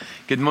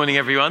Good morning,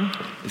 everyone.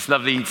 It's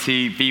lovely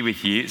to be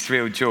with you. It's a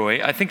real joy.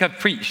 I think I've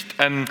preached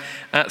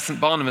at St.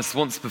 Barnabas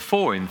once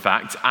before, in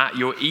fact, at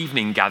your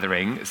evening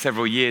gathering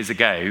several years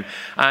ago.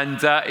 And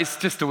it's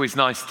just always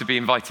nice to be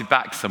invited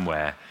back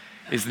somewhere,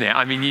 isn't it?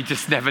 I mean, you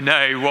just never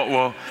know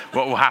what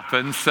will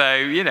happen. So,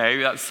 you know,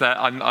 that's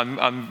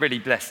I'm really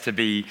blessed to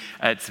be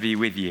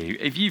with you.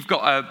 If you've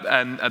got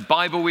a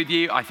Bible with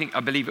you, I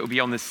believe it will be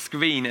on the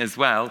screen as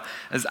well.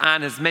 As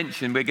Anne has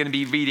mentioned, we're going to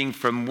be reading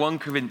from 1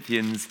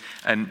 Corinthians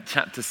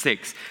chapter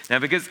 6. Now,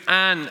 because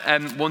Anne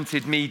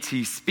wanted me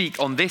to speak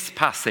on this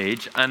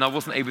passage, and I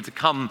wasn't able to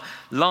come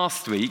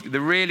last week, the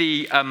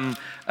really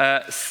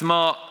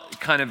smart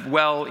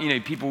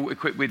people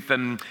equipped with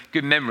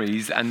good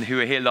memories and who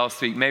were here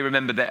last week may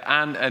remember that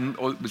Anne,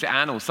 or was it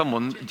Anne or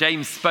someone,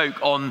 James spoke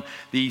on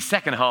the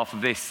second half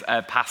of this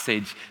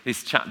passage,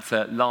 this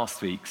chapter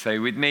last week.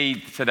 So with me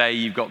today,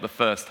 you've got the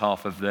first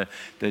half of the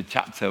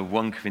chapter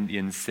 1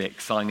 Corinthians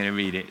 6. So I'm going to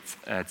read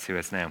it to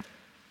us now.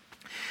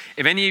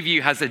 If any of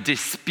you has a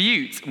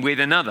dispute with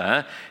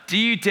another, do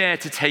you dare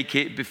to take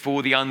it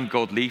before the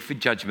ungodly for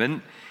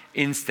judgment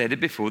instead of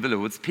before the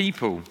Lord's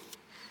people?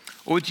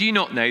 Or do you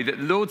not know that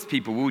the Lord's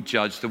people will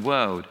judge the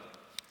world?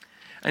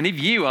 And if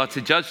you are to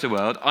judge the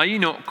world, are you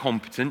not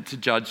competent to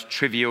judge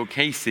trivial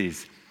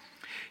cases?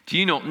 Do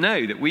you not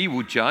know that we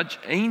will judge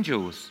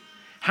angels?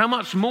 How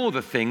much more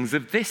the things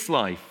of this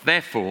life?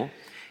 Therefore,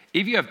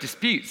 if you have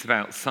disputes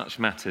about such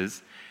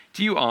matters,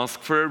 do you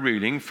ask for a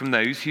ruling from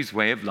those whose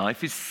way of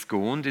life is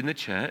scorned in the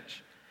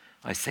church?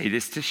 I say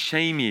this to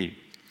shame you.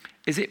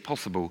 Is it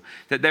possible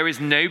that there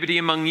is nobody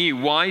among you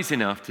wise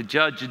enough to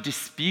judge a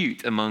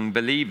dispute among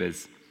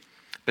believers?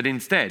 But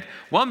instead,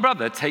 one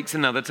brother takes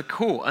another to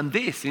court, and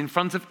this in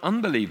front of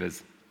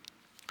unbelievers.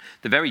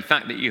 The very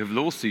fact that you have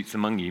lawsuits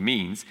among you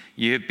means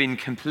you have been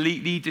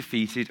completely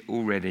defeated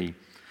already.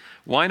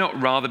 Why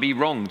not rather be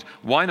wronged?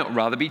 Why not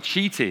rather be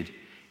cheated?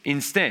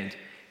 Instead,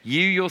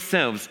 you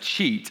yourselves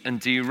cheat and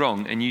do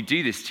wrong, and you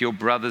do this to your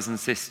brothers and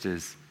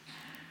sisters.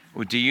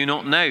 Or do you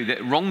not know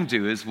that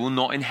wrongdoers will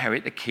not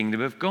inherit the kingdom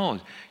of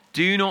God?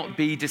 Do not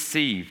be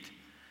deceived.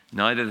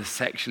 Neither the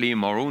sexually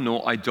immoral,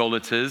 nor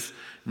idolaters,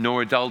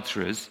 nor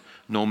adulterers,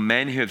 nor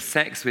men who have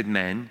sex with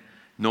men,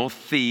 nor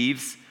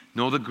thieves,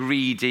 nor the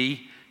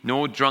greedy,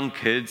 nor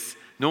drunkards,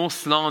 nor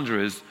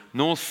slanderers,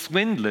 nor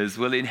swindlers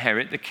will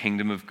inherit the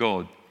kingdom of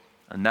God.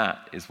 And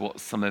that is what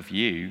some of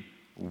you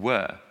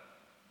were.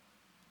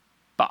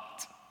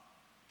 But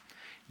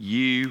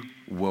you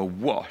were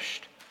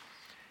washed,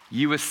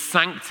 you were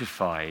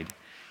sanctified,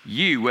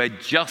 you were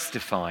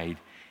justified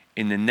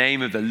in the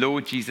name of the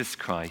Lord Jesus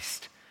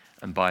Christ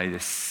and by the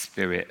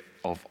Spirit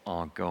of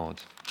our God.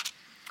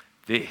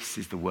 This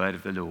is the word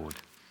of the Lord.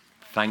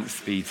 Thanks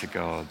be to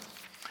God.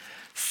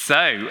 So,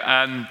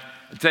 I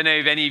don't know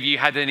if any of you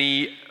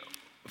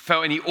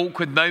felt any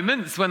awkward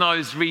moments when I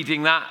was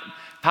reading that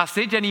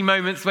passage. Any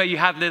moments where you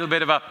had a little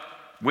bit of a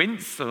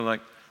wince or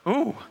like,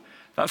 oh,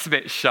 that's a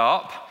bit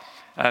sharp.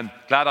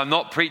 Glad I'm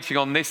not preaching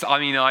on this. I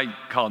mean, I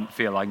can't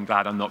feel I'm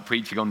glad I'm not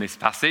preaching on this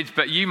passage,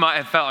 but you might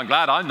have felt I'm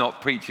glad I'm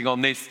not preaching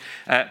on this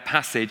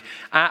passage.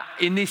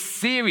 In this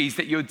series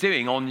that you're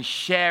doing on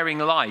sharing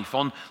life,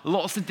 on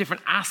lots of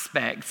different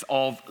aspects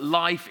of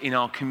life in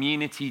our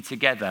community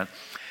together.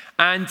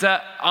 And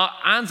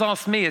Anne's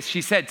asked me, as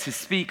she said, to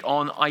speak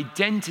on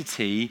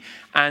identity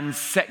and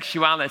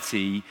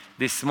sexuality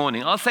this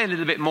morning. I'll say a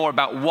little bit more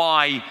about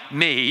why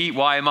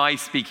am I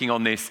speaking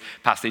on this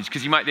passage?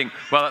 Because you might think,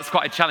 well, that's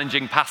quite a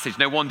challenging passage.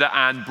 No wonder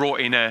Anne brought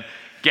in a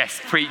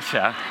guest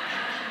preacher.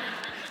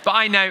 But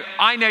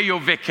I know your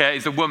vicar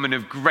is a woman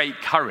of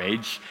great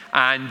courage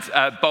and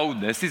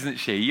boldness, isn't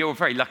she? You're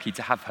very lucky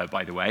to have her,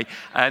 by the way.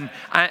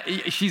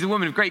 She's a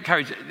woman of great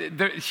courage.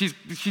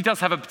 She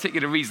does have a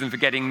particular reason for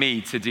getting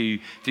me to do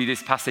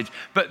this passage.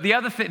 But the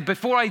other thing,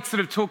 before I sort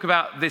of talk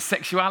about the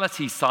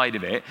sexuality side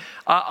of it,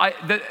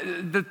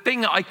 the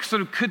thing that I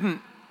sort of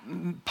couldn't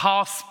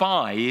pass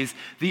by is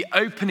the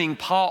opening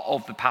part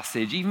of the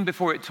passage, even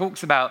before it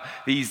talks about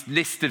these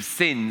list of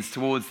sins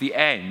towards the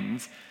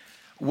end,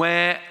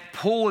 where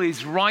Paul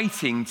is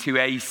writing to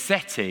a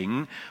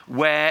setting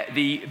where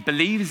the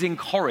believers in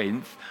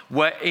Corinth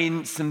were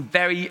in some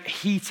very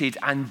heated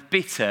and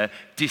bitter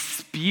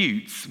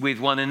disputes with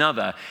one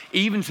another,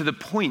 even to the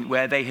point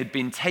where they had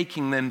been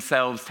taking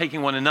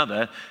one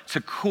another to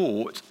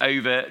court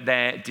over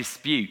their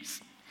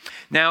disputes.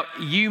 Now,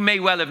 you may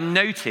well have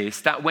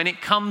noticed that when it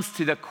comes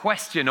to the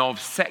question of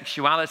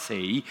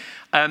sexuality,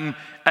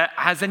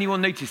 has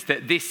anyone noticed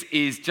that this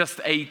is just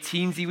a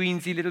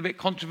teensy-weensy little bit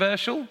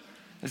controversial?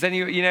 Is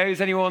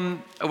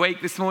anyone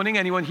awake this morning?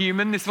 Anyone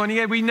human this morning?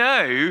 Yeah, we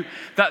know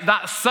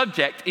that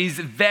subject is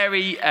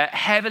very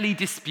heavily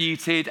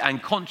disputed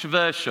and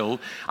controversial.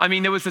 I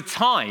mean, there was a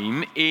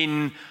time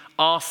in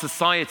our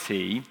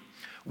society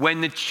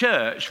when the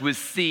church was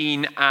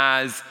seen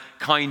as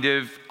kind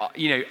of,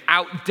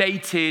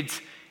 outdated,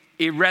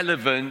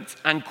 irrelevant,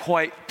 and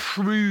quite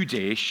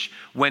prudish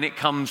when it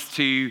comes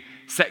to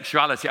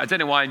sexuality. I don't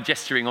know why I'm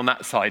gesturing on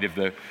that side of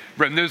the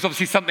room. There was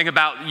obviously something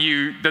about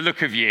you, the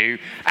look of you,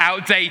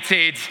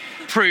 outdated,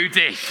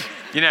 prudish,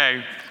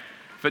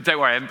 But don't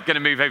worry, I'm going to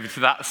move over to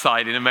that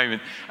side in a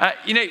moment.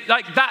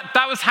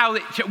 That was how,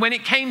 when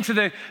it came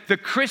to the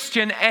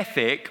Christian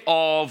ethic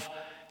of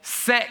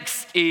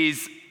sex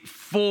is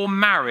for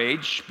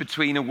marriage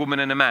between a woman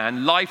and a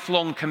man,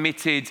 lifelong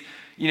committed,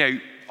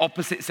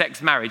 opposite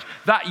sex marriage,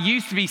 that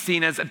used to be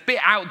seen as a bit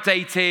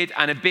outdated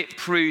and a bit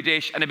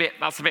prudish and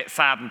that's a bit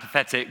sad and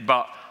pathetic,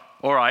 but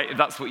all right, if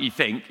that's what you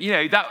think,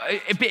 that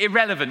a bit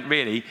irrelevant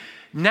really.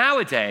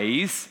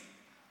 Nowadays,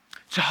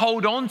 to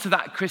hold on to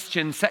that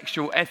Christian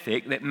sexual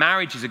ethic that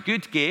marriage is a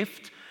good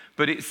gift,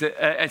 but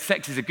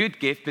sex is a good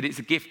gift, but it's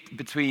a gift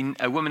between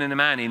a woman and a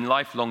man in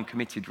lifelong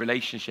committed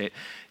relationship.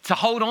 To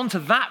hold on to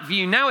that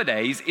view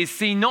nowadays is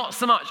seen not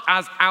so much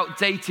as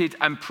outdated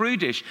and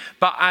prudish,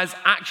 but as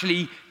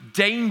actually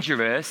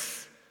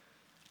dangerous,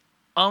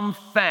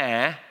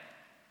 unfair,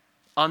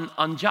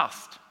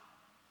 unjust.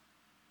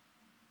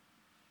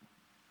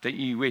 Don't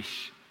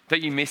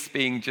you miss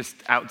being just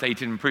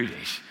outdated and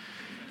prudish?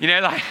 It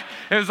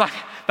was like,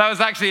 that was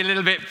actually a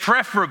little bit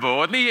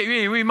preferable. At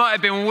least we might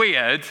have been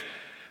weird,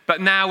 but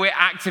now we're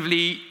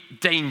actively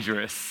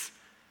dangerous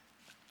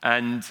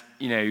and,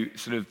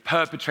 sort of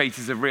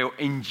perpetrators of real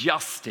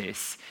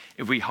injustice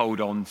if we hold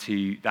on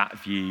to that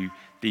view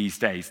these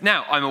days.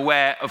 Now, I'm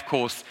aware, of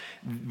course,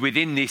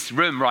 within this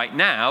room right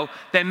now,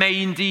 there may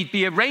indeed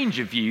be a range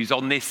of views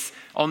on this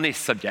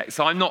subject.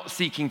 So I'm not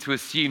seeking to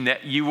assume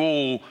that you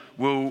all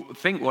will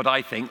think what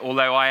I think,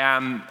 although I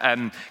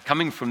am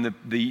coming from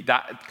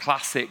that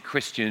classic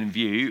Christian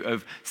view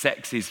of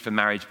sex is for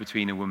marriage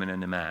between a woman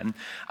and a man.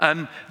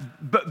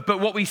 But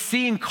what we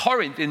see in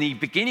Corinth in the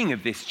beginning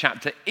of this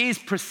chapter is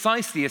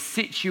precisely a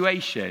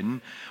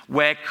situation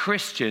where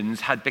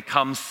Christians had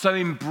become so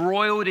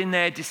embroiled in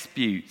their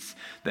disputes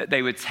that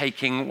they were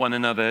taking one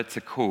another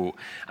to court.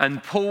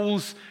 And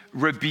Paul's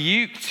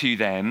rebuke to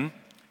them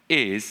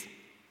is,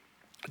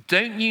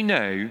 don't you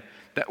know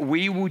that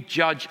we will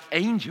judge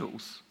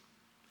angels?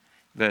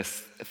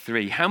 Verse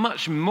 3, how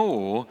much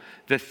more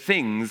the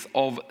things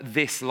of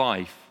this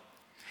life?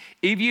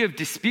 If you have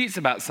disputes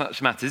about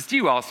such matters, do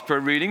you ask for a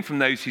ruling from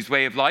those whose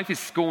way of life is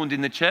scorned in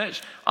the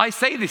church? I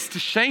say this to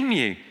shame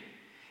you.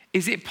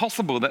 Is it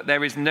possible that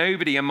there is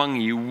nobody among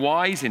you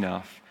wise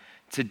enough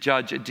to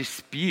judge a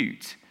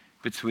dispute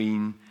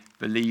between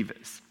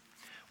believers?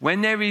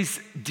 When there is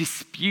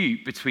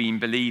dispute between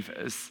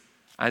believers,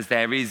 as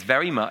there is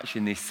very much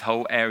in this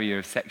whole area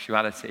of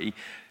sexuality,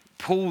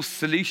 Paul's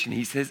solution,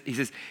 he says,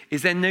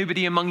 is there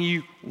nobody among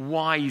you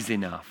wise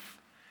enough?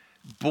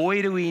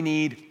 Boy, do we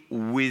need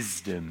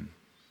wisdom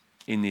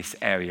in this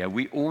area.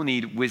 We all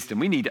need wisdom.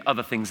 We need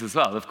other things as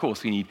well. Of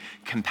course, we need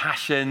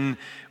compassion,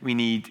 we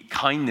need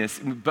kindness,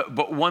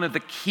 but one of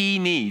the key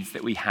needs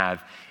that we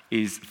have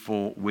is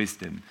for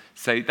wisdom.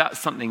 So that's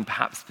something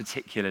perhaps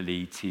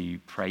particularly to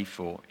pray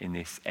for in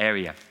this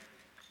area.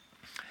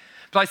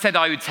 But I said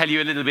I would tell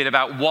you a little bit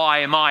about why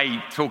am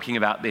I talking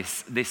about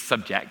this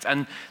subject.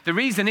 And the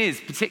reason is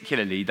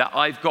particularly that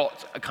I've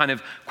got a kind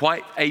of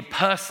quite a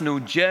personal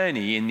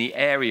journey in the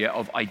area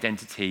of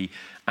identity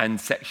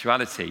and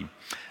sexuality.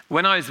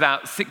 When I was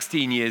about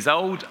 16 years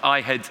old,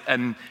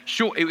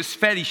 it was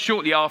fairly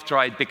shortly after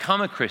I'd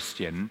become a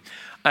Christian,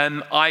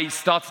 I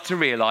started to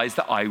realize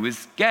that I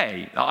was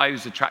gay, that I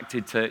was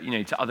attracted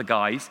to other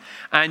guys.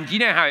 And you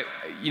know how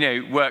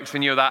it works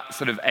when you're that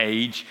sort of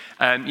age.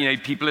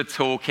 People are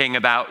talking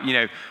about,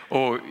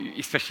 or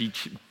especially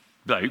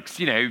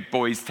blokes,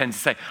 boys tend to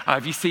say, oh,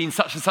 have you seen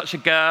such and such a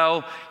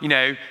girl?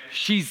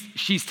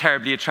 She's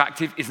terribly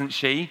attractive, isn't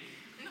she?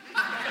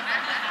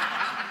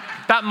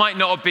 That might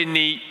not have been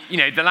the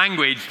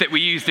language that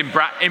we used in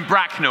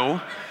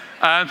Bracknell.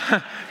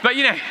 But,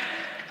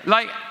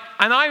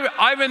 and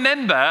I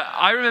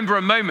remember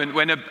a moment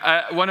when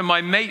one of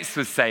my mates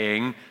was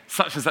saying,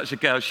 such and such a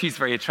girl, she's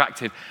very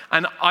attractive.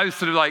 And I was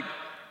sort of like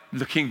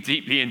looking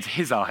deeply into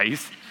his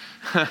eyes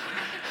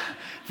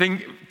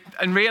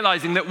and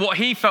realizing that what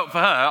he felt for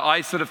her,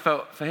 I sort of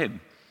felt for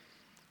him.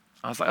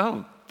 I was like,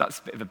 oh, that's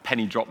a bit of a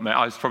penny drop moment.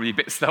 I was probably a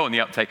bit slow on the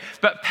uptake,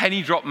 but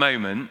penny drop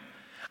moment.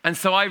 And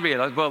so I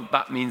realized, well,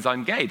 that means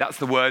I'm gay. That's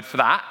the word for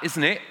that,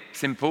 isn't it?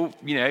 Simple,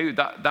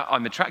 that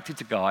I'm attracted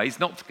to guys,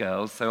 not to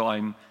girls, so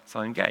I'm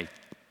gay.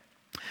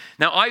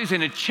 Now, I was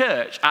in a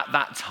church at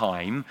that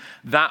time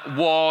that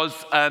was,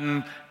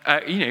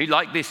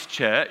 like this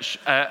church.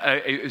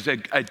 It was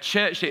a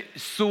church that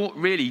sought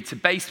really to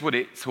base what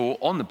it taught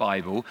on the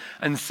Bible.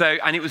 And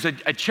it was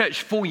a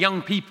church for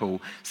young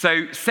people.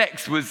 So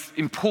sex was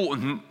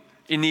important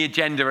in the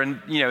agenda and,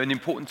 an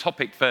important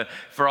topic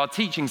for our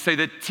teaching. So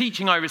the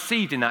teaching I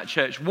received in that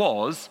church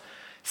was,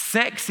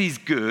 sex is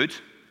good,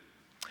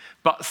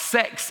 but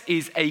sex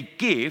is a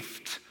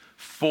gift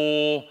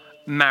for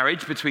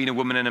marriage between a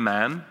woman and a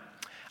man,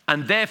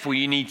 and therefore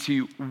you need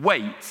to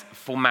wait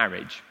for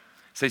marriage.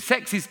 So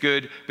sex is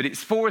good, but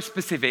it's for a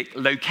specific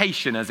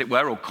location, as it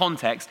were, or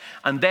context,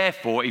 and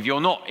therefore, if you're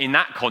not in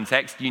that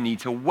context, you need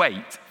to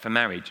wait for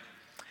marriage.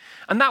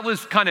 And that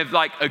was kind of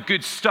like a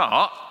good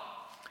start.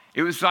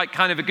 It was like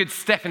kind of a good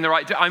step in the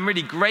right direction. I'm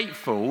really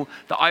grateful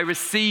that I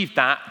received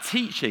that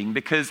teaching,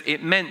 because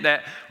it meant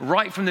that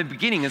right from the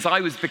beginning, as I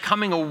was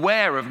becoming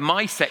aware of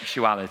my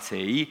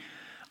sexuality,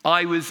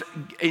 I was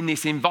in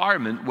this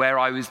environment where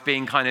I was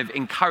being kind of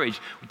encouraged.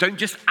 Don't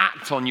just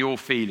act on your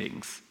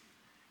feelings.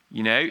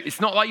 You know, it's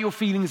not like your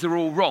feelings are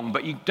all wrong,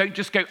 but you don't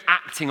just go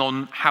acting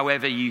on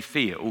however you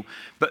feel,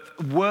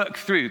 but work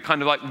through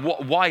kind of like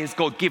why has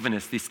God given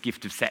us this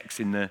gift of sex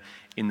in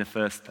the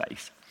first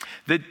place?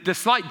 The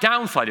slight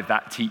downside of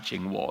that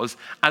teaching was,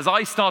 as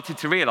I started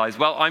to realize,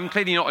 well, I'm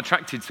clearly not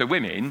attracted to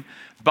women,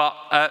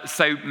 but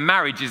so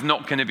marriage is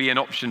not going to be an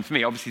option for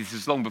me. Obviously, this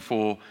is long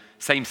before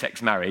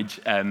same-sex marriage.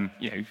 I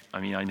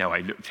know I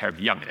look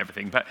terribly young and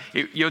everything, but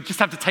you'll just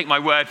have to take my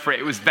word for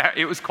it.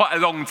 It was quite a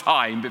long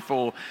time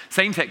before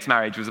same-sex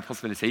marriage was a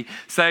possibility.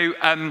 So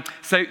I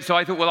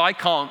thought, well, I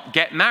can't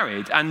get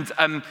married, and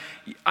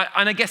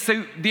I guess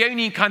so. The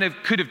only kind of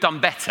could have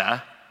done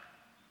better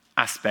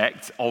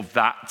aspect of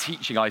that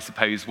teaching, I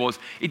suppose, was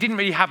it didn't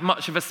really have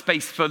much of a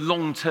space for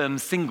long-term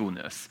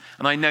singleness.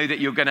 And I know that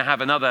you're going to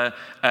have another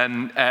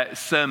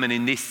sermon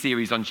in this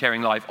series on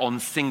Sharing Life on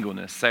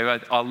singleness. So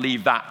I'll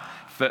leave that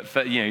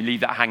leave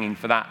that hanging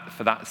for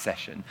that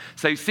session.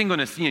 So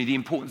singleness, the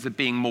importance of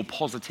being more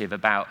positive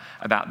about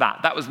that.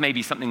 That was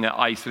maybe something that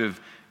I sort of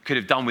could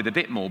have done with a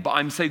bit more. But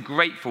I'm so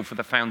grateful for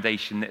the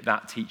foundation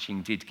that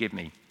teaching did give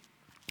me.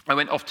 I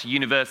went off to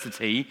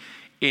university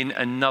in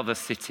another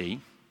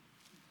city.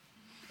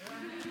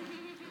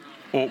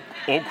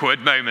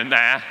 Awkward moment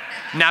there.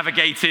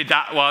 Navigated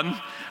that one.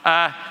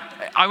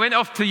 I went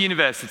off to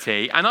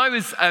university, and I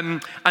was,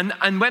 and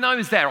when I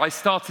was there, I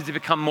started to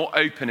become more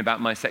open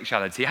about my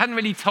sexuality. I hadn't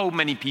really told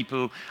many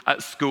people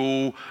at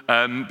school,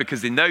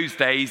 because in those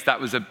days that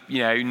was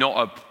not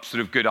a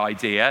sort of good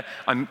idea.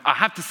 I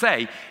have to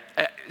say,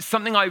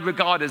 something I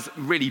regard as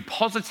really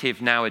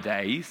positive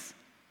nowadays,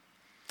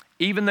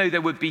 even though there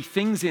would be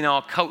things in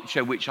our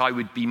culture which I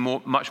would be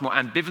much more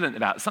ambivalent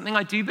about, something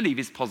I do believe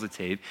is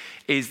positive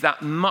is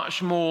that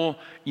much more,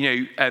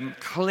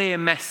 clear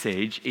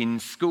message in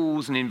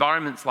schools and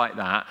environments like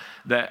that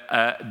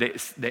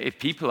if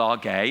people are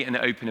gay and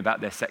open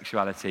about their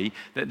sexuality,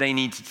 that they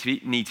need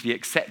to be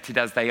accepted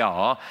as they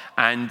are,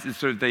 and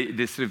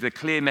the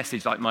clear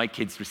message like my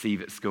kids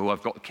receive at school.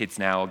 I've got kids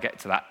now. I'll get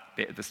to that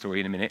bit of the story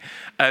in a minute.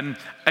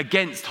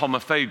 Against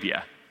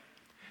homophobia.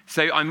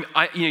 So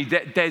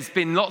there's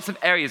been lots of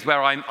areas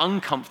where I'm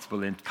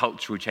uncomfortable in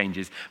cultural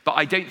changes, but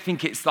I don't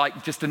think it's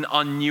like just an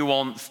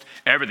unnuanced,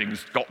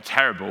 everything's got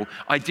terrible.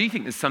 I do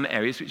think there's some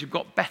areas which have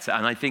got better.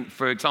 And I think,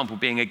 for example,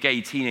 being a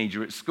gay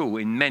teenager at school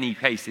in many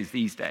cases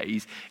these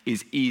days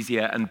is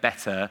easier and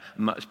better,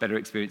 much better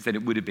experience than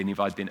it would have been if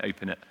I'd been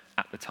open at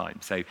the time.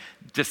 So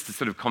just to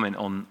sort of comment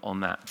on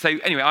that. So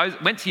anyway, I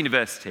went to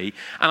university,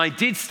 and I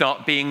did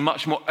start being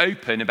much more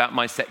open about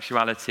my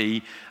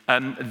sexuality.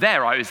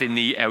 There I was in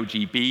the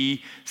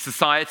LGB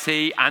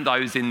society, and I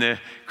was in the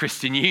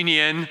Christian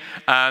Union.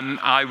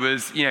 I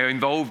was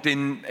involved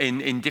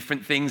in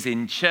different things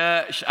in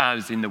church. I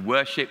was in the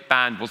worship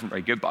band, wasn't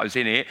very good, but I was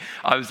in it.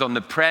 I was on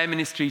the prayer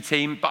ministry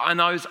team, and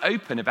I was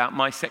open about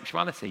my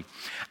sexuality.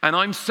 And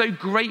I'm so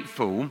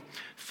grateful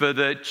for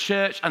the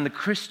church and the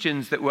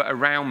Christians that were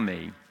around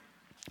me,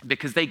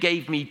 because they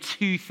gave me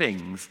two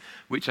things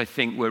which I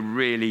think were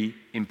really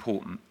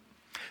important.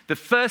 The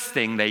first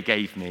thing they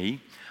gave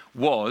me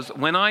was,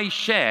 when I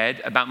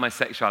shared about my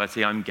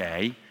sexuality, I'm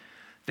gay,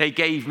 they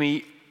gave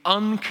me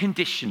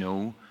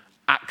unconditional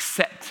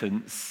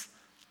acceptance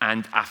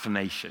and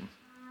affirmation.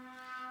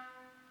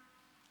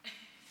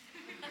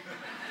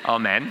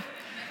 Amen.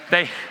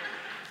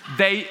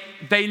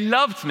 They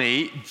loved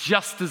me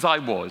just as I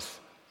was.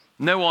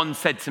 No one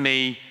said to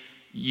me,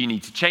 you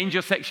need to change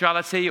your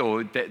sexuality,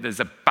 or that's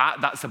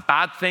a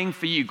bad thing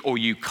for you, or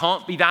you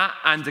can't be that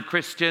and a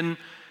Christian.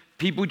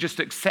 People just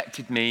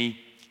accepted me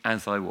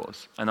as I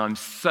was. And I'm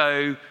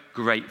so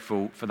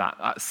grateful for that.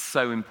 That's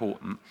so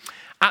important.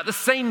 At the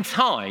same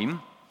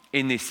time,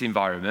 in this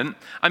environment,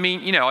 I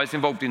was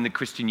involved in the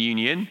Christian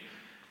Union.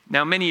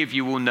 Now, many of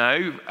you will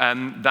know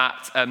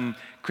that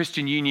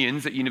Christian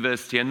unions at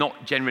university are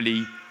not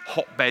generally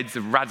hotbeds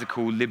of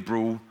radical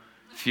liberal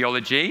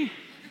theology.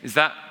 Is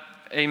that,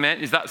 amen?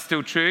 Is that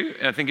still true?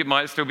 I think it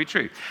might still be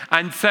true.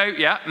 And so,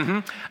 yeah.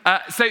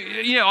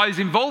 I was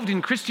involved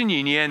in Christian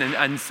Union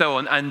and so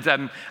on, and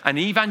an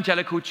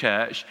evangelical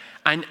church,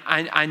 and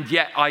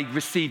yet I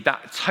received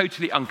that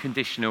totally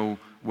unconditional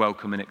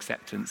welcome and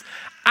acceptance.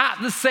 At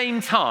the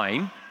same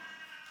time,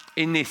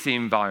 in this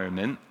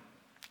environment,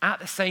 I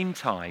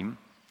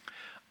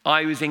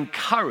was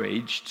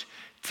encouraged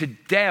to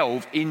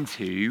delve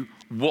into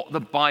what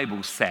the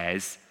Bible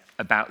says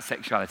about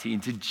sexuality,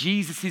 into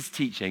Jesus'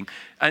 teaching,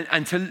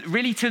 and to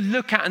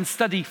look at and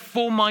study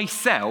for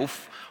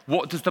myself,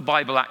 what does the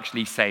Bible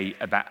actually say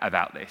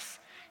about this?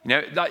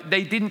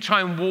 They didn't try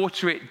and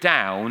water it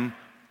down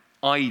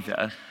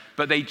either,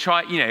 but they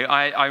try,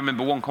 I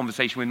remember one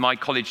conversation with my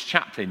college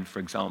chaplain, for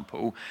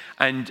example,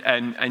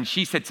 and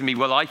she said to me,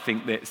 well, I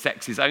think that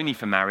sex is only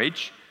for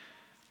marriage,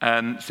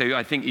 so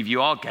I think if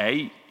you are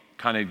gay,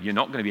 you're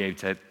not going to be able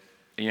to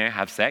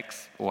have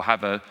sex or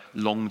have a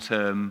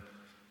long-term,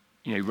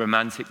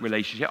 romantic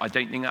relationship. I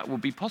don't think that will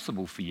be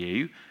possible for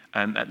you.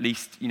 At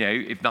least,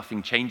 if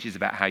nothing changes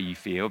about how you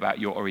feel, about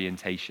your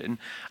orientation.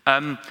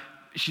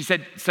 She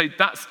said, so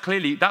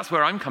that's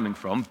where I'm coming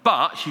from.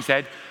 But she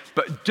said,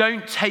 but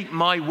don't take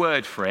my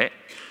word for it.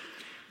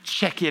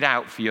 Check it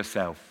out for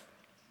yourself.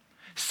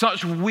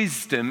 Such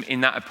wisdom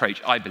in that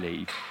approach, I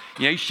believe.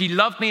 She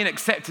loved me and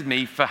accepted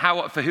me for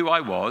who I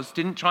was,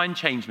 didn't try and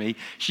change me.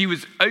 She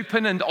was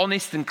open and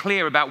honest and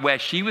clear about where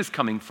she was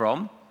coming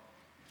from,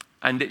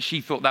 and that she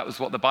thought that was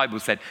what the Bible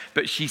said.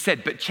 But she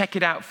said, but check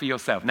it out for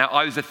yourself. Now,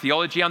 I was a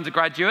theology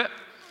undergraduate,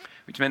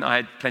 which meant I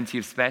had plenty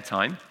of spare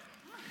time.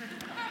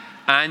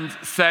 And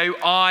so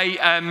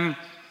I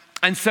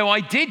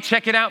did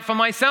check it out for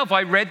myself.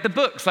 I read the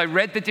books. I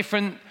read the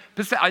different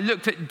I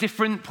looked at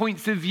different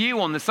points of view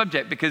on the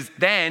subject, because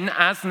then,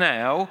 as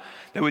now,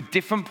 there were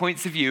different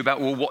points of view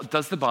about, well, what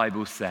does the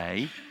Bible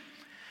say?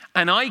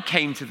 And I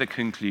came to the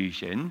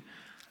conclusion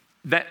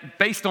that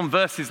based on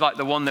verses like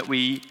the one that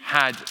we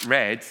had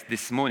read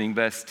this morning,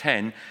 verse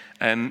 9,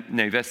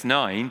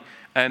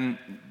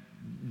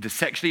 the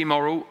sexually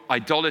immoral,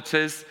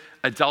 idolaters,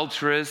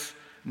 adulterers,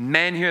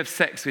 men who have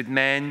sex with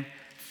men,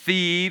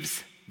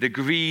 thieves, the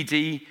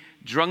greedy,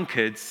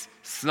 drunkards,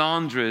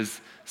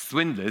 slanderers,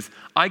 swindlers,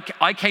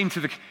 I came to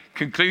the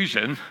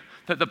conclusion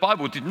that the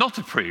Bible did not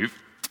approve,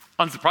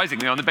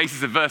 unsurprisingly, on the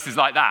basis of verses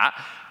like that,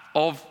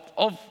 of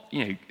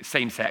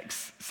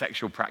same-sex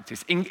sexual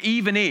practice,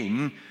 even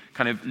in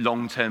kind of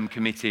long-term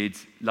committed,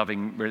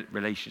 loving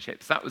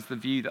relationships. That was the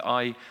view that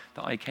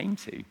I came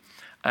to.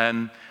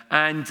 And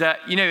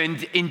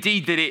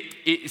indeed that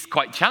it's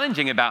quite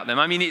challenging about them.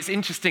 I mean, it's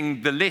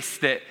interesting, the list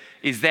that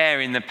is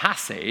there in the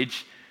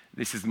passage.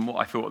 This isn't what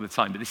I thought at the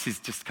time, but this is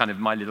just kind of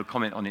my little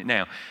comment on it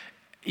now.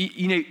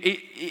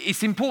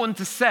 It's important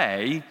to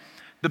say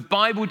the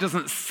Bible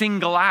doesn't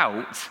single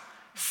out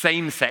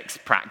same-sex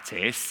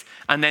practice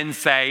and then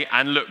say,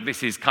 and look,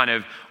 this is kind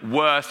of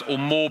worse or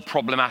more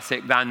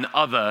problematic than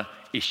other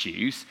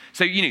issues.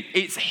 So,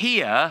 it's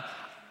here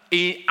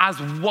as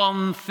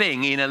one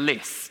thing in a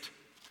list.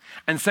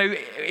 And so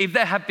if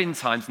there have been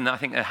times, and I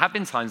think there have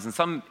been times in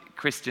some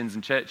Christians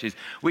and churches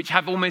which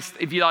have almost,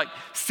 if you like,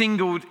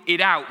 singled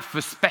it out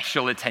for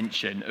special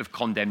attention of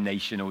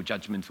condemnation or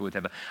judgment or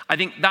whatever, I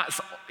think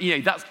that's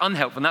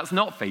unhelpful, and that's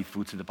not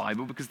faithful to the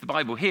Bible, because the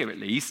Bible here at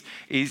least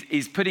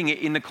is putting it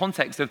in the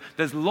context of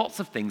there's lots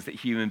of things that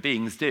human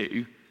beings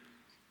do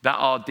that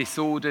are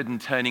disordered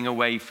and turning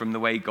away from the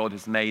way God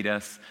has made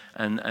us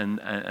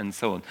and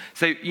so on.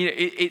 So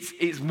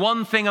it's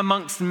one thing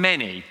amongst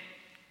many,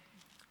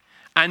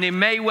 and it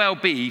may well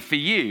be for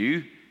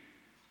you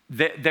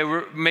there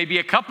were maybe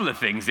a couple of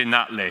things in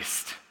that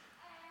list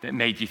that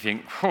made you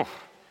think,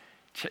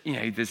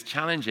 there's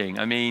challenging.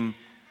 I mean,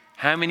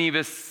 how many of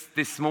us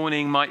this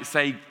morning might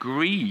say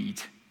greed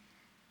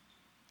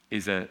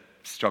is a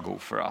struggle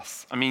for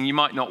us? I mean, you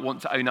might not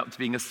want to own up to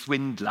being a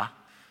swindler,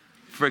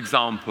 for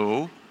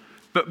example,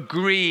 but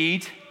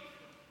greed,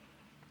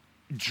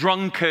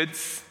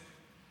 drunkards,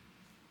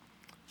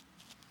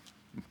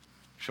 I'm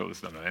sure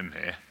there's none of them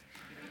here,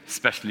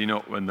 especially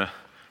not when the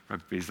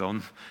rugby's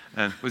on.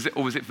 Was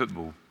it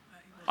football?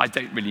 I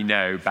don't really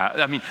know about.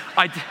 I mean,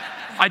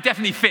 I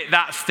definitely fit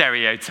that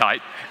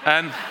stereotype.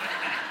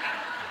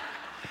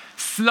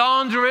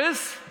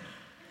 Slanderers.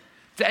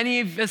 Do any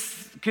of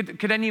us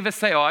could any of us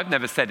say, "Oh, I've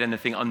never said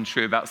anything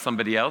untrue about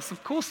somebody else"?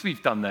 Of course,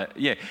 we've done that.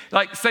 Yeah,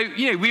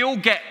 we all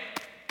get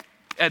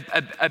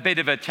a bit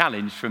of a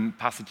challenge from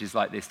passages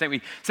like this, don't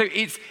we? So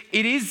it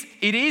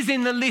is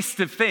in the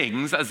list of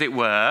things, as it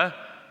were,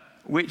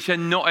 which are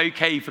not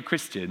okay for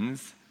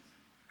Christians.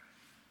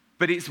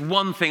 But it's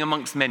one thing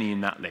amongst many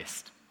in that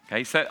list.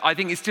 Okay, so I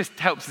think it just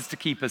helps us to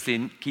keep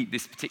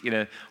this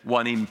particular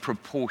one in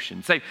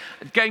proportion. So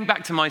going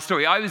back to my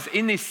story, I was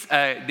in this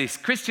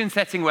Christian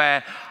setting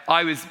where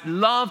I was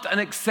loved and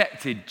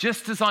accepted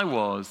just as I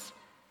was,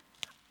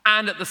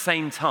 and at the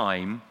same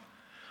time,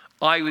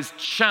 I was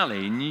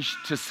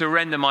challenged to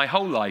surrender my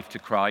whole life to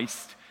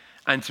Christ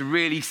and to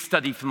really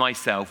study for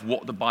myself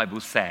what the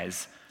Bible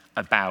says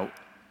about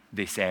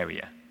this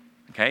area.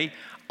 Okay?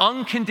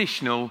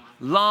 Unconditional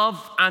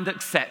love and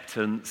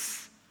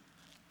acceptance,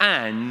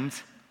 and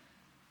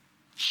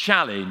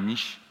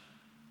challenge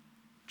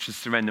to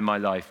surrender my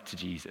life to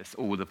Jesus,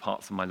 all the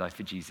parts of my life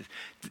for Jesus.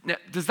 Now,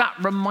 does that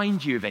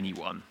remind you of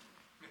anyone?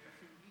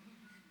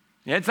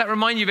 Yeah, does that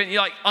remind you of any,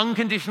 like,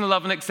 unconditional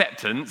love and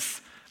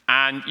acceptance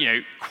and,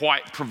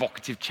 quite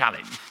provocative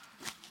challenge?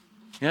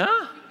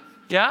 Yeah?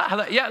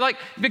 Yeah, like,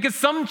 because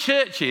some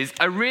churches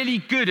are really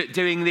good at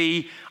doing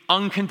the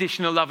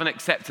unconditional love and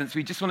acceptance.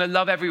 We just want to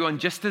love everyone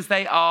just as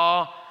they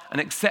are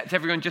and accept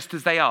everyone just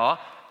as they are.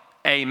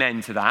 Amen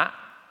to that.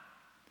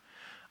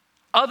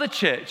 Other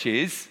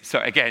churches, so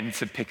again,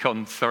 to pick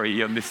on,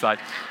 on this side,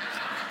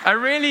 are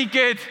really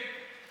good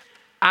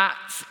at,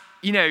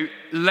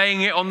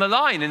 laying it on the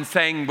line and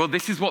saying, well,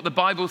 this is what the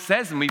Bible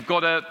says, and we've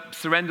got to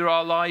surrender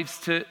our lives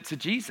to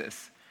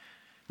Jesus.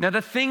 Now,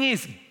 the thing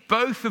is,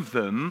 both of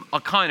them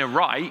are kind of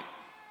right,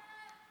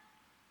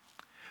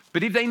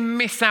 But if they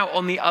miss out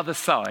on the other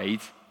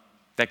side,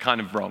 they're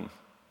kind of wrong.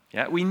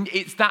 Yeah,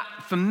 it's that,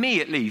 for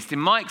me at least, in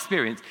my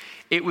experience,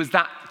 it was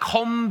that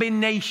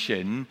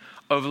combination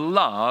of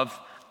love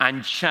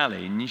and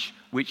challenge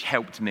which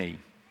helped me.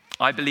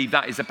 I believe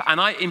that is in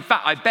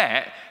fact, I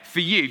bet for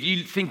you, if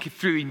you think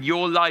through in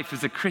your life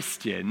as a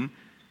Christian,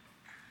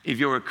 if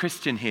you're a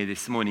Christian here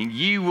this morning,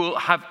 you will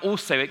have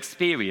also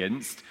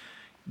experienced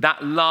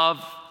that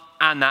love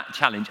and that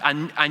challenge.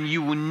 And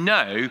you will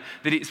know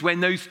that it's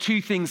when those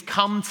two things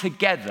come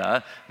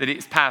together that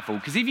it's powerful.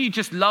 Because if you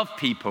just love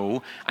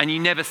people and you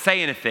never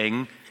say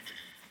anything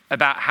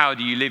about how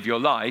do you live your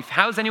life,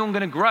 how's anyone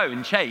going to grow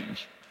and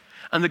change?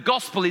 And the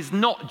gospel is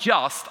not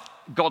just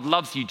God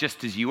loves you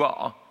just as you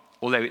are,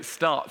 although it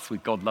starts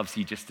with God loves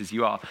you just as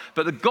you are.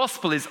 But the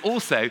gospel is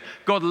also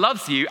God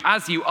loves you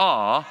as you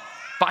are,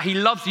 but he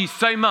loves you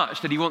so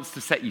much that he wants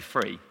to set you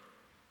free.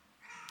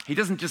 He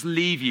doesn't just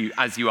leave you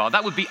as you are.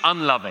 That would be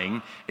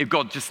unloving if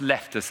God just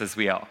left us as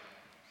we are.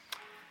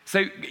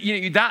 So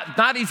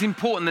that is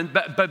important,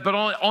 but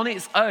on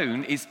its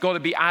own, it's got to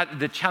be added.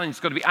 The challenge has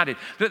got to be added.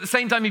 But at the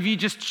same time, if you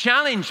just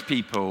challenge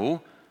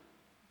people,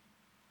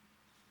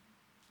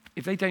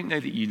 if they don't know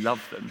that you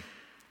love them,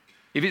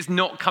 if it's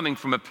not coming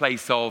from a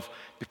place of,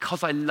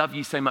 because I love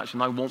you so much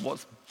and I want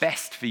what's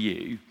best for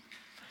you,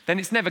 then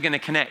it's never going to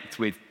connect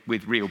with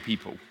real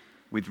people,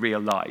 with real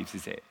lives,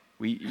 is it?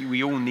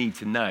 We all need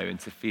to know and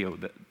to feel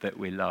that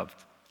we're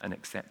loved and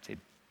accepted.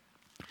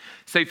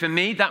 So for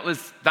me, that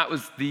was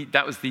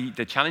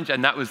the challenge,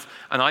 and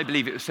I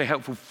believe it was so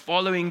helpful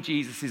following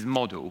Jesus'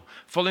 model,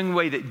 following the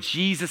way that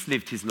Jesus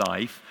lived his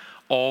life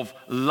of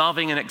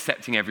loving and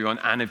accepting everyone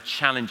and of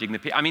challenging the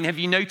people. I mean, have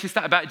you noticed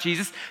that about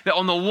Jesus? That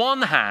on the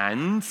one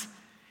hand,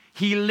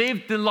 he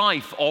lived the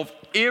life of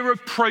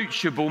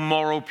irreproachable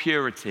moral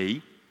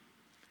purity.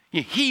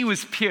 He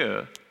was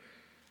pure.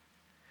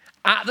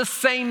 At the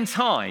same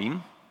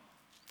time,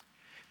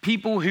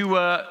 people who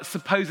were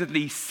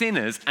supposedly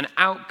sinners and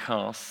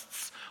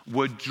outcasts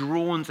were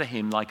drawn to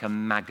him like a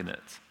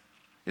magnet.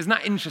 Isn't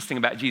that interesting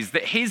about Jesus?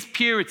 That his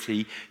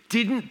purity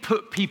didn't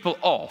put people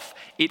off,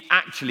 it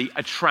actually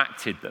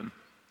attracted them.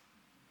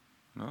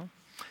 No?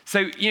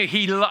 So,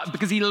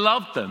 because he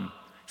loved them.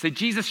 So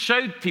Jesus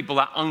showed people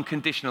that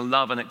unconditional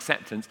love and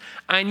acceptance.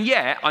 And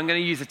yet, I'm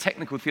going to use a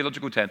technical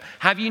theological term.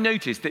 Have you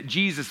noticed that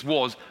Jesus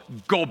was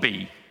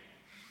gobby?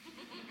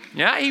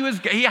 Yeah,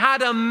 he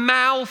had a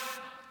mouth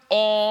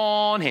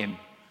on him.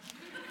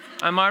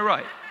 Am I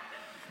right?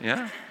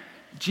 Yeah.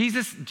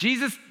 Jesus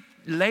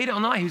laid it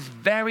on ice. He was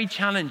very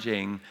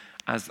challenging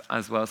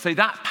as well. So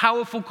that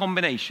powerful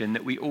combination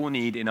that we all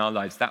need in our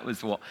lives, that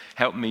was what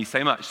helped me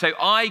so much. So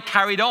I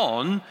carried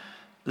on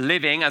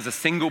living as a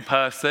single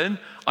person.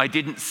 I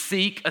didn't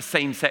seek a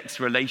same-sex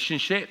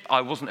relationship.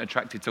 I wasn't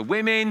attracted to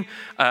women,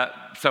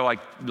 so I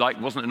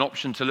wasn't an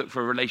option to look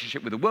for a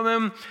relationship with a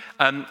woman,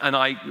 and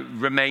I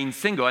remained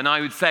single. And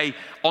I would say,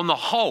 on the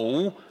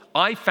whole,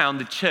 I found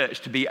the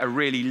church to be a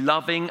really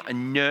loving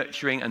and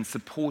nurturing and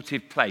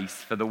supportive place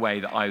for the way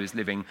that I was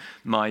living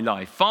my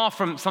life. Far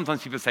from,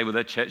 sometimes people say, well,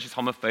 the church is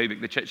homophobic,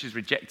 the church is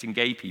rejecting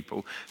gay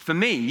people. For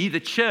me, the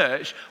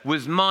church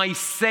was my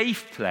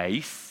safe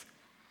place,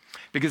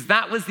 because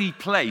that was the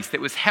place that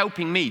was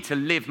helping me to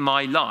live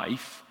my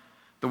life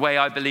the way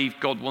I believed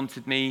God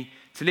wanted me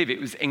to live.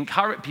 It was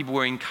people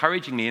were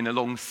encouraging me and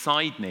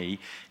alongside me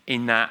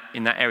in that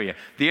area.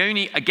 The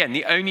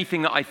only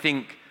thing that I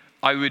think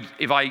I would,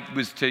 if I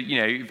was to,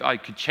 if I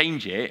could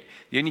change it,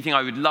 the only thing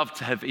I would love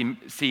to have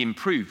see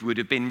improved would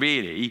have been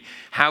really,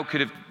 how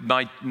could have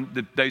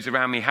those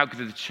around me, how could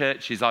have the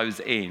churches I was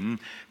in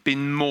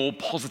been more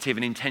positive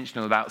and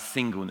intentional about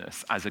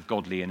singleness as a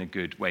godly and a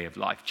good way of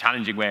life,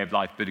 challenging way of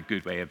life, but a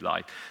good way of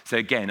life. So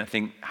again, I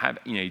think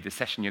the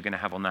session you're going to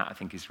have on that, I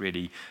think, is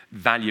really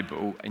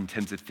valuable in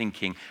terms of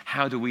thinking,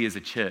 how do we as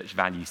a church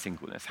value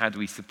singleness? How do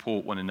we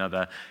support one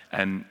another,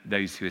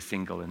 those who are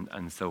single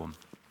and so on?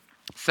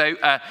 So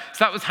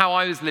that was how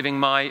I was living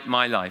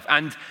my life.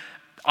 And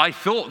I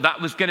thought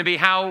that was going to be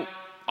how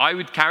I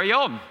would carry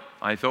on.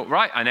 I thought,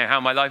 right, I know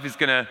how my life is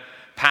going to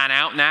pan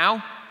out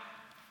now.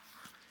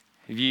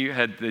 Have you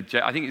heard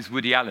I think it's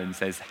Woody Allen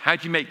says, how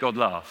do you make God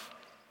laugh?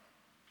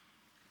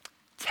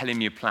 Tell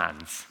him your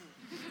plans.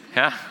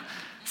 Yeah?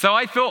 So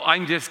I thought,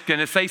 I'm just going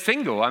to say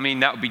single. I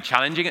mean, that would be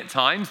challenging at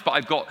times, but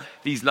I've got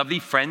these lovely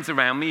friends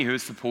around me who are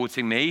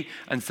supporting me.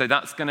 And so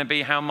that's going to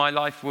be how my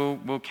life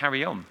will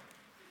carry on.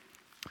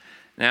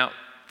 Now,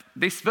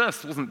 this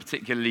verse wasn't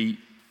particularly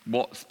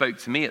what spoke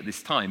to me at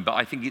this time, but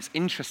I think it's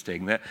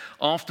interesting that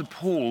after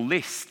Paul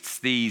lists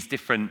these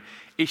different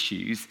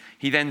issues,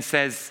 he then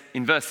says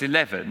in verse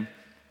 11,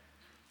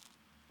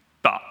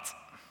 but.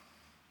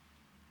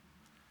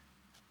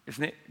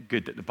 Isn't it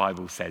good that the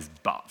Bible says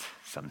but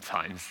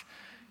sometimes?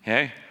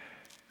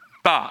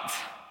 But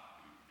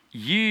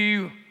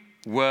you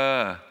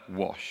were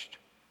washed.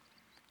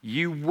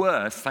 You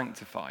were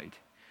sanctified.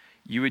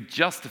 You were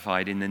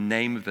justified in the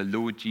name of the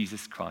Lord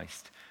Jesus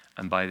Christ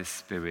and by the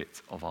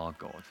Spirit of our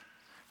God.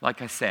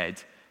 Like I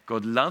said,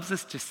 God loves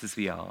us just as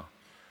we are,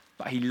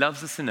 but he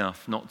loves us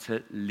enough not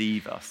to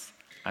leave us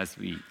as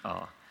we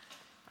are.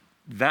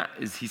 that,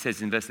 as he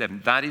says in verse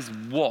 11, that is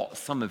what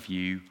some of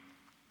you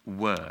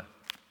were.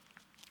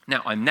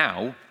 Now, I'm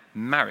now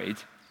married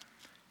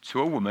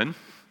to a woman.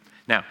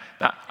 Now,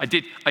 I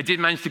did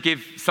manage to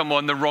give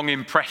someone the wrong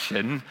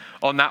impression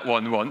on that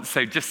one once,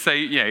 so just so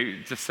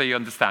you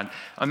understand.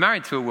 I'm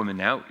married to a woman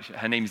now.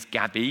 Her name's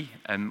Gabby,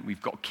 and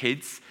we've got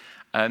kids.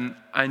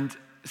 And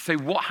so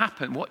what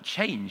happened? What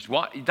changed?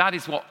 That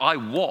is what I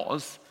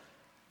was.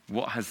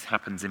 What has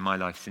happened in my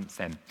life since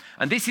then?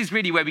 And this is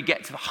really where we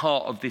get to the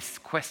heart of this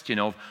question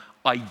of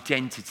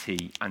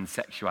identity and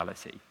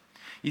sexuality.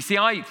 You see,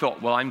 I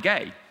thought, well, I'm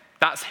gay.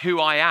 That's who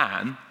I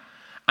am,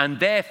 and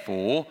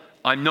therefore,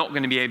 I'm not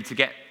going to be able to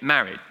get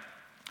married.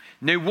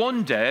 No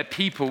wonder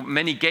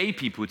many gay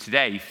people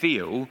today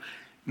feel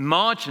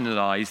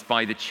marginalized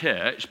by the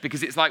church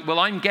because it's like, well,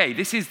 I'm gay.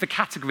 This is the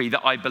category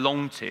that I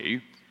belong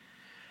to.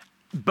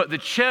 But the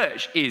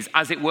church is,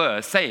 as it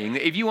were, saying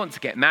that if you want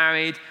to get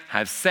married,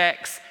 have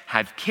sex,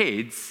 have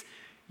kids,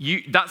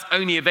 that's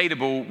only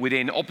available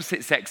within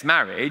opposite-sex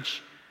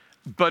marriage.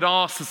 But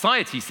our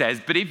society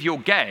says, but if you're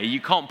gay, you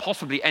can't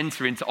possibly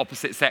enter into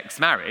opposite-sex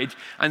marriage.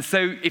 And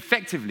so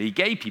effectively,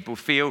 gay people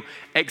feel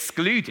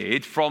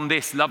excluded from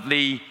this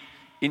lovely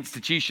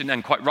institution.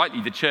 And quite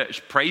rightly, the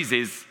church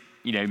praises,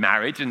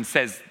 marriage and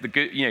says the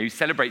good,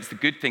 celebrates the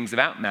good things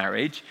about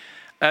marriage.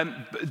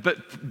 But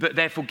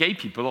therefore, gay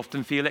people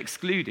often feel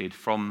excluded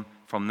from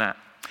that.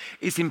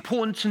 It's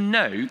important to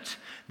note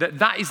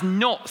that is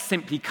not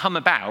simply come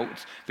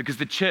about because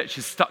the church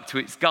has stuck to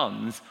its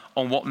guns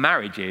on what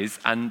marriage is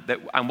and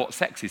what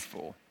sex is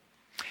for.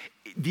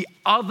 The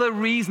other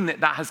reason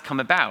that has come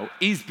about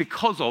is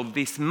because of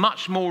this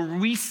much more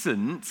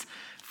recent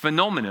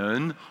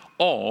phenomenon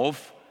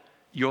of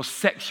your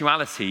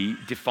sexuality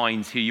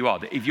defines who you are.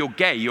 That if you're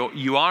gay,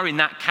 you are in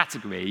that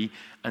category,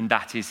 and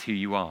that is who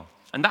you are.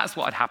 And that's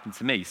what had happened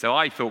to me. So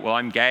I thought, well,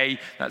 I'm gay.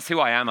 That's who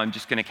I am. I'm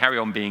just going to carry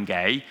on being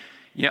gay.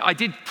 I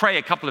did pray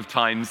a couple of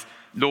times,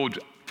 Lord,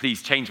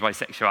 please change my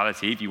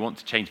sexuality if you want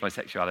to change my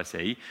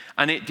sexuality.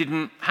 And it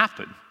didn't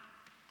happen.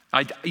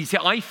 I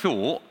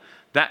thought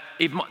that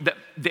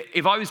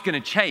if I was going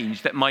to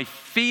change, that my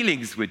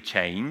feelings would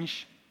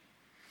change,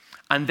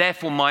 and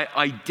therefore my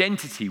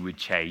identity would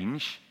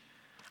change,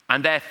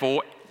 and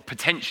therefore,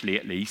 potentially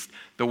at least,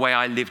 the way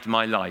I lived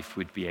my life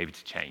would be able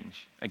to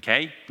change.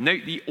 Okay?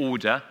 Note the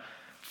order: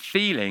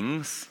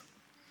 feelings,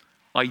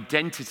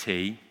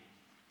 identity,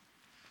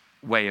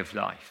 way of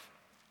life.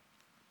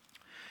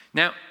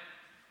 Now,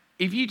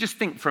 if you just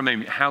think for a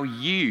moment how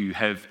you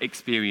have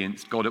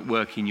experienced God at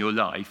work in your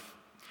life,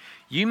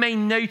 you may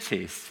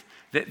notice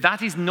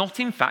that is not,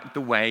 in fact,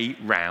 the way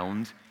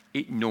round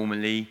it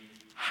normally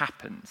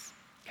happens.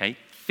 Okay?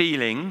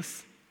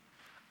 Feelings,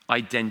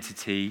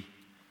 identity,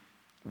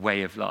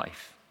 way of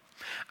life.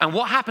 And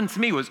what happened to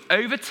me was,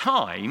 over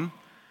time,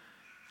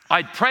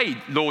 I'd prayed,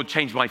 Lord,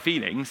 change my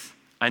feelings,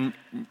 and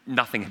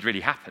nothing had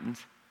really happened.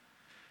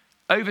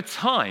 Over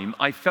time,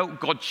 I felt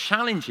God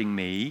challenging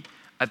me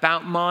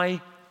about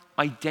my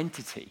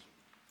identity.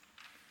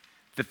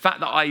 The fact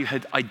that I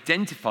had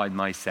identified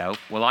myself,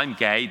 well, I'm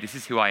gay, this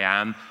is who I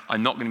am,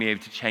 I'm not going to be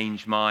able to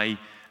change my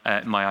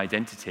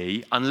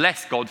identity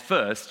unless God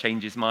first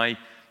changes my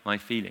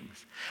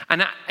feelings.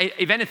 And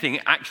if anything,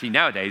 actually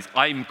nowadays,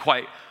 I'm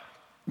quite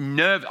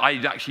nervous.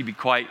 I'd actually be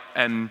quite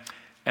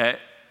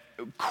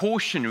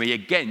cautionary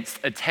against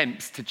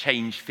attempts to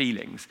change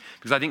feelings,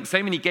 because I think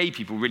so many gay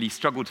people really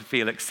struggle to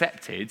feel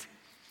accepted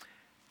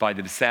by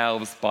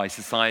themselves, by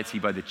society,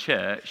 by the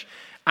church.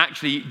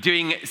 Actually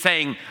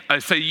saying,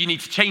 so you need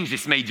to change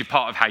this major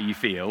part of how you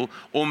feel,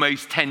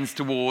 almost tends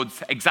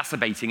towards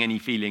exacerbating any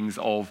feelings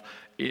of,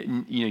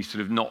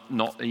 sort of not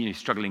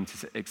struggling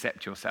to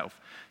accept yourself.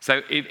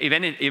 So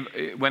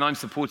when I'm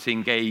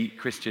supporting gay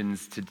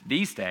Christians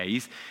these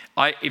days,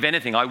 if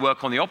anything, I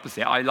work on the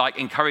opposite. I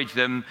encourage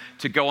them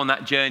to go on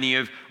that journey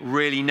of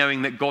really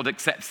knowing that God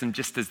accepts them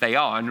just as they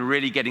are, and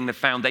really getting the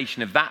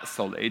foundation of that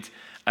solid.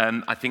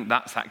 I think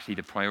that's actually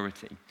the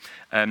priority.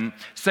 I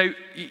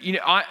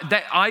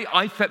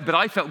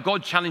felt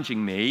God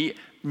challenging me,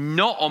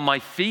 not on my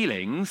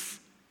feelings,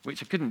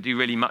 which I couldn't do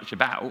really much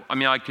about. I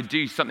mean, I could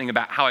do something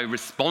about how I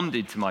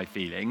responded to my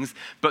feelings,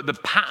 but the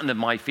pattern of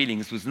my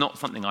feelings was not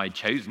something I had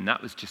chosen.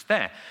 That was just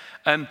there.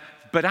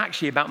 But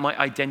actually about my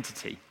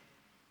identity.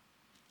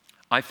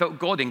 I felt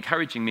God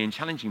encouraging me and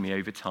challenging me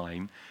over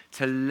time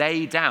to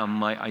lay down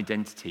my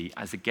identity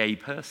as a gay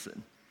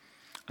person.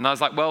 And I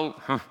was like,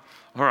 well,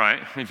 all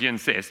right, if you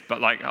insist,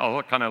 but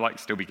I'll kind of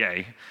still be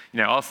gay.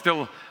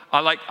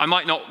 I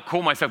might not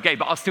call myself gay,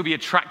 but I'll still be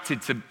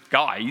attracted to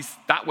guys.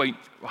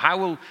 How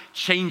will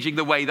changing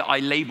the way that I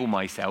label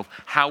myself,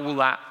 how will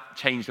that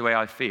change the way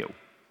I feel?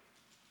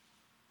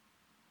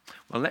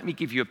 Well, let me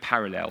give you a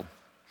parallel.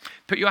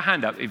 Put your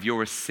hand up if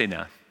you're a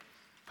sinner.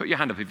 Put your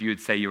hand up if you would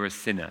say you're a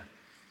sinner.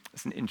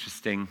 That's an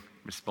interesting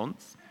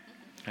response.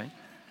 Okay.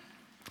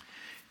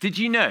 Did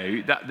you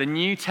know that the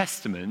New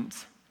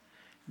Testament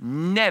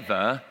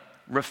never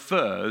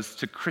refers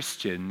to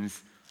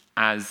Christians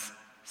as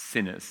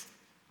sinners?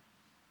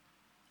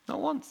 Not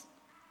once.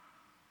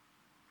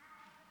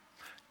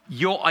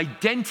 your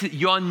identity,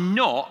 you are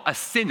not a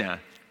sinner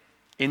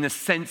in the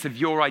sense of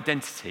your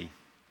identity.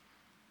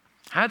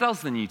 How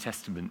does the New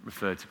Testament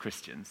refer to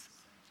Christians?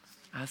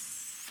 As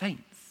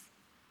saints.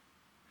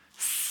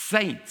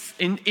 Saints.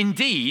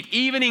 Indeed,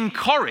 even in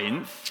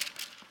Corinth,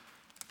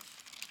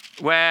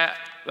 where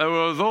there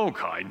was all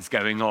kinds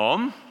going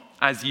on,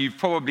 as you've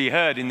probably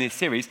heard in this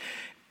series,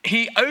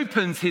 he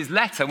opens his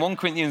letter, 1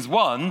 Corinthians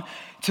 1,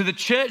 to the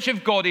church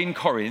of God in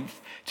Corinth,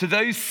 to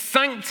those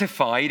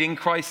sanctified in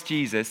Christ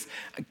Jesus,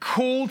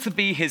 called to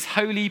be his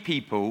holy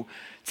people,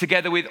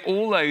 together with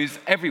all those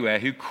everywhere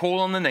who call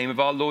on the name of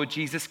our Lord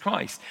Jesus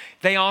Christ.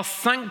 They are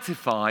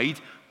sanctified,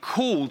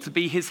 called to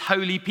be his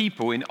holy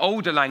people. In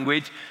older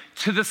language,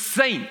 to the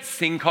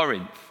saints in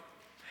Corinth,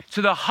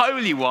 to the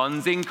holy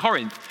ones in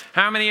Corinth.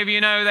 How many of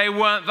you know they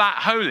weren't that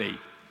holy?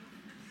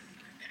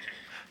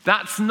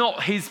 That's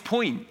not his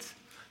point.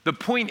 The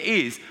point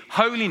is,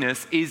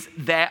 holiness is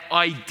their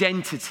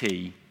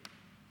identity,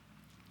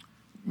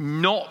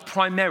 not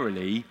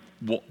primarily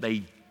what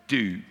they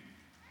do.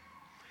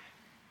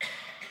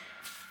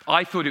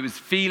 I thought it was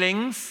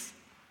feelings,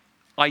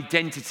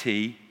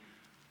 identity,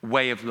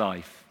 way of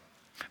life.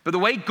 But the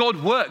way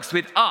God works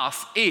with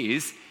us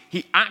is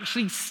he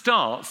actually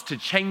starts to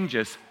change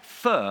us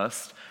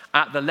first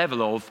at the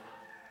level of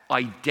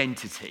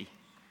identity.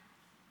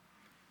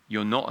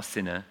 You're not a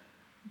sinner,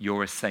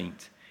 you're a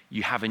saint.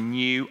 You have a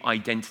new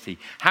identity.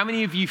 How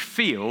many of you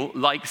feel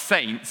like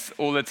saints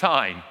all the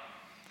time?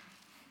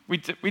 We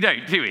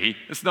don't, do we?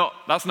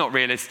 That's not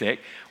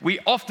realistic. We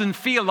often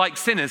feel like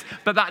sinners,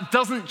 but that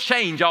doesn't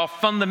change our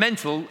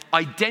fundamental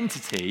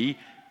identity,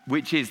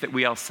 which is that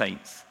we are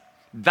saints.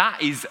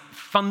 That is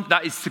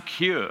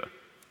secure.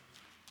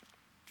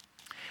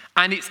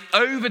 And it's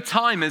over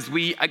time as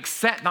we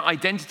accept that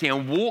identity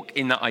and walk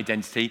in that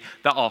identity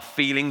that our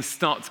feelings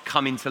start to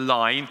come into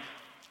line.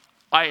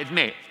 I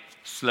admit,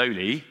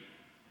 slowly,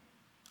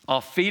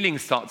 our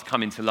feelings start to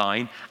come into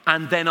line,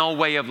 and then our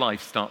way of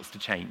life starts to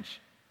change.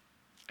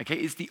 Okay,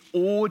 it's the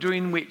order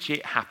in which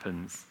it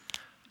happens.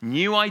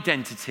 New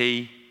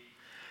identity,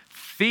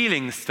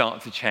 feelings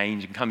start to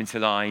change and come into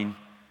line,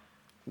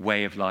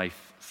 way of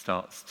life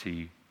starts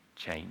to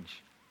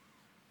change.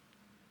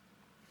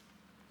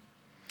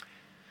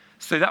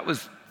 So that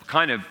was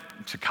kind of,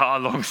 to cut a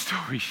long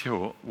story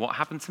short, what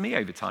happened to me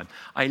over time.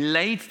 I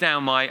laid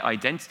down my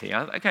identity.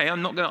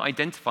 I'm not going to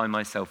identify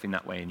myself in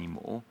that way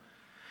anymore.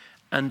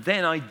 And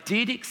then I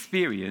did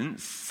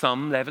experience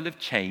some level of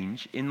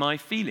change in my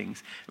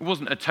feelings. It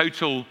wasn't a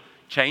total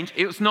change.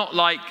 It was not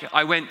like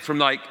I went from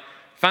like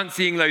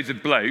fancying loads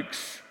of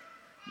blokes,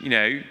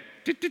 bing,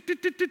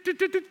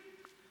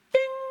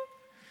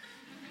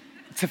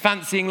 to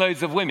fancying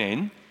loads of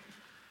women.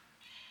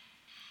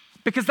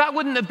 Because that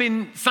wouldn't have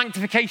been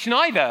sanctification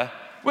either,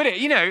 would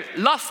it?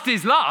 Lust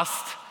is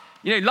lust.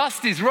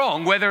 Lust is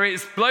wrong, whether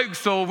it's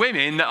blokes or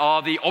women that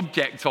are the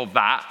object of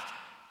that.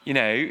 And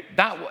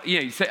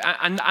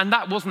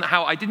that wasn't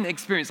how I didn't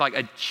experience like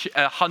a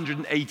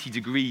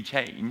 180-degree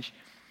change,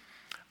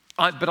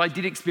 but I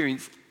did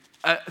experience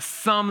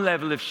some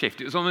level of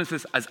shift. It was almost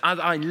as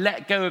I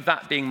let go of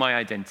that being my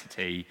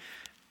identity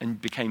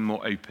and became more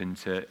open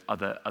to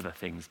other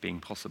things being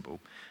possible,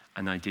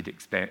 and I did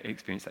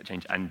experience that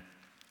change. And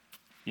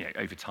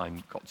over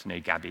time, got to know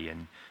Gabby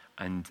and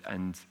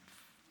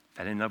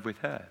fell in love with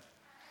her.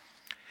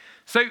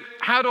 So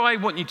how do I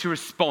want you to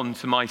respond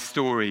to my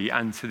story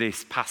and to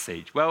this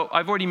passage? Well,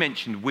 I've already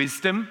mentioned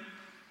wisdom,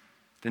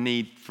 the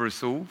need for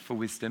us all for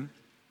wisdom.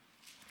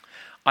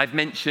 I've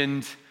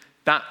mentioned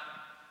that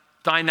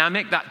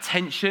dynamic, that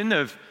tension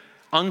of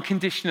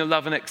unconditional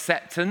love and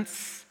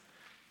acceptance,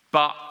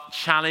 but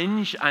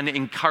challenge and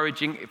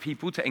encouraging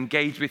people to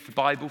engage with the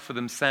Bible for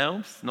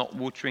themselves, not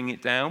watering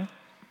it down.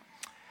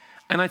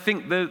 And I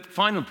think the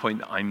final point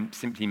that I'm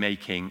simply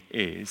making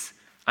is,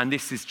 and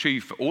this is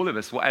true for all of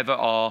us, whatever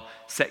our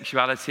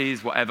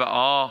sexualities, whatever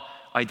our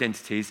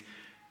identities,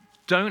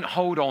 don't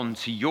hold on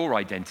to your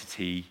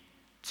identity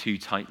too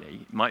tightly.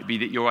 It might be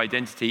that your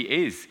identity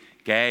is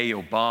gay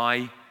or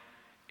bi.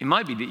 It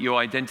might be that your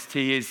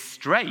identity is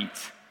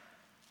straight,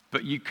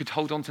 but you could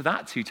hold on to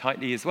that too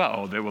tightly as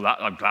well.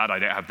 I'm glad I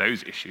don't have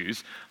those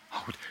issues.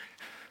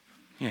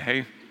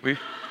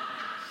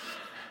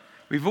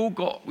 We've all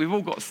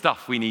got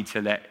stuff we need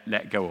to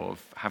let go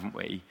of, haven't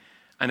we?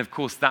 And of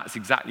course, that's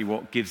exactly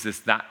what gives us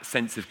that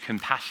sense of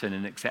compassion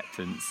and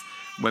acceptance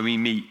when we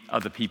meet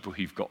other people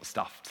who've got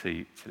stuff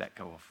to let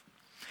go of.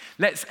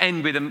 Let's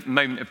end with a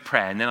moment of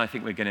prayer, and then I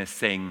think we're going to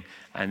sing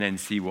and then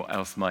see what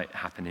else might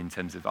happen in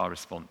terms of our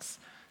response.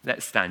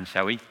 Let's stand,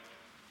 shall we?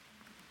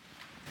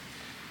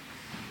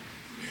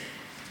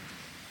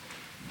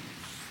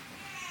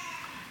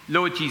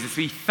 Lord Jesus,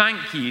 we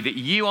thank you that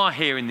you are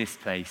here in this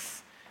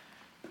place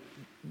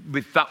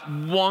with that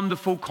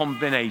wonderful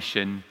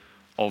combination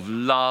of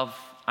love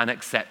and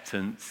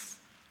acceptance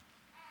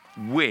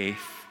with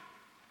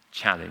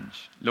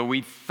challenge. Lord,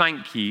 we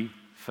thank you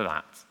for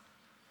that.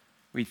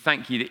 We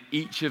thank you that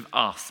each of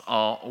us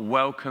are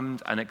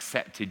welcomed and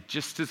accepted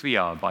just as we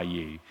are by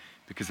you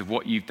because of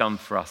what you've done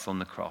for us on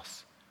the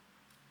cross.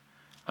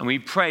 And we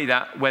pray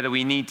that whether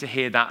we need to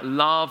hear that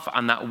love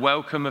and that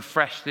welcome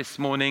afresh this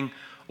morning,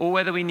 or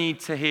whether we need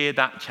to hear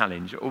that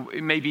challenge, or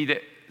it may be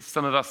that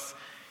some of us,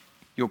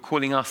 you're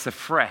calling us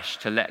afresh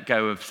to let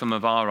go of some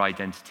of our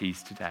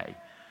identities today.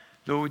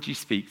 Lord, would you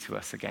speak to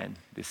us again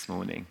this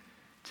morning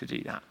to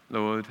do that?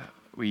 Lord,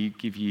 we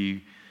give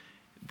you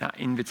that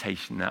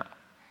invitation,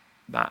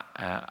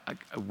 a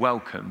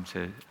welcome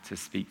to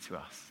speak to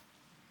us.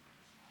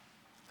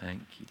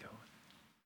 Thank you, Lord.